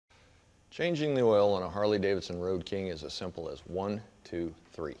Changing the oil on a Harley Davidson Road King is as simple as 1, 2,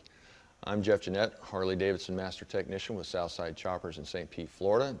 3. I'm Jeff Jeanette, Harley Davidson Master Technician with Southside Choppers in St. Pete,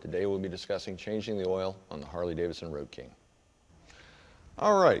 Florida. Today we'll be discussing changing the oil on the Harley Davidson Road King.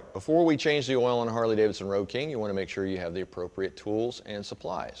 Alright, before we change the oil on a Harley Davidson Road King, you want to make sure you have the appropriate tools and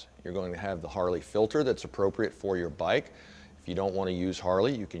supplies. You're going to have the Harley filter that's appropriate for your bike. If you don't want to use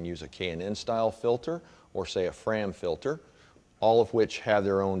Harley, you can use a K&N style filter or say a Fram filter, all of which have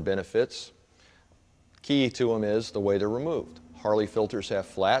their own benefits. Key to them is the way they're removed. Harley filters have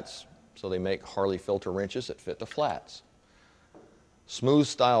flats, so they make Harley filter wrenches that fit the flats. Smooth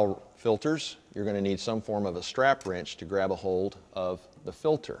style filters, you're going to need some form of a strap wrench to grab a hold of the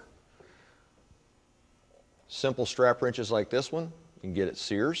filter. Simple strap wrenches like this one, you can get at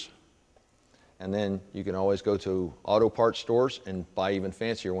Sears. And then you can always go to auto parts stores and buy even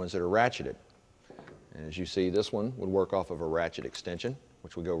fancier ones that are ratcheted. And as you see, this one would work off of a ratchet extension,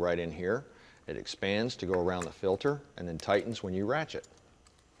 which would go right in here. It expands to go around the filter and then tightens when you ratchet.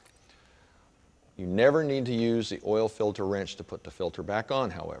 You never need to use the oil filter wrench to put the filter back on,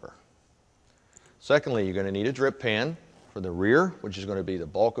 however. Secondly, you're going to need a drip pan for the rear, which is going to be the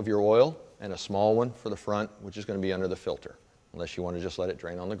bulk of your oil, and a small one for the front, which is going to be under the filter, unless you want to just let it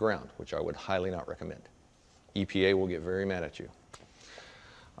drain on the ground, which I would highly not recommend. EPA will get very mad at you.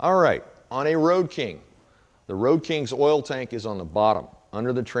 All right, on a Road King, the Road King's oil tank is on the bottom,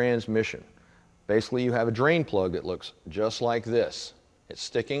 under the transmission. Basically, you have a drain plug that looks just like this. It's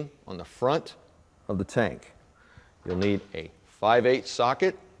sticking on the front of the tank. You'll need a 5/8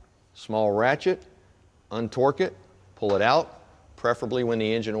 socket, small ratchet, untorque it, pull it out, preferably when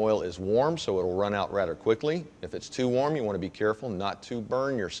the engine oil is warm so it'll run out rather quickly. If it's too warm, you want to be careful not to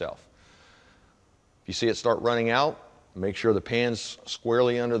burn yourself. If you see it start running out, make sure the pan's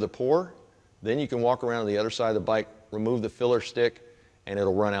squarely under the pour. Then you can walk around to the other side of the bike, remove the filler stick, and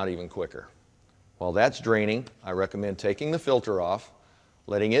it'll run out even quicker. While that's draining, I recommend taking the filter off,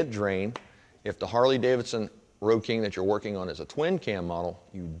 letting it drain. If the Harley Davidson Road King that you're working on is a twin cam model,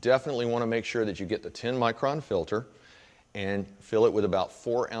 you definitely want to make sure that you get the 10 micron filter and fill it with about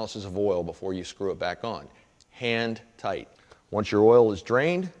 4 ounces of oil before you screw it back on. Hand tight. Once your oil is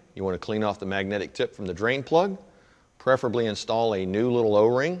drained, you want to clean off the magnetic tip from the drain plug. Preferably install a new little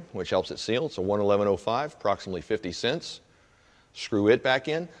O-ring, which helps it seal. It's a 11105, approximately 50 cents. Screw it back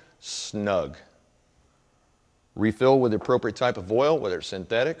in, snug. Refill with the appropriate type of oil, whether it's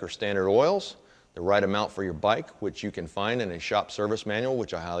synthetic or standard oils, the right amount for your bike, which you can find in a shop service manual,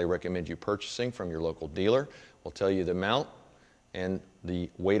 which I highly recommend you purchasing from your local dealer. Will tell you the amount and the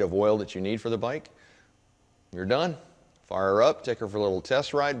weight of oil that you need for the bike. You're done. Fire her up, take her for a little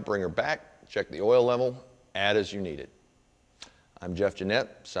test ride, bring her back, check the oil level, add as you need it. I'm Jeff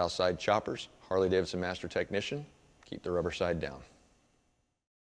Jeanette, Southside Choppers, Harley Davidson Master Technician. Keep the rubber side down.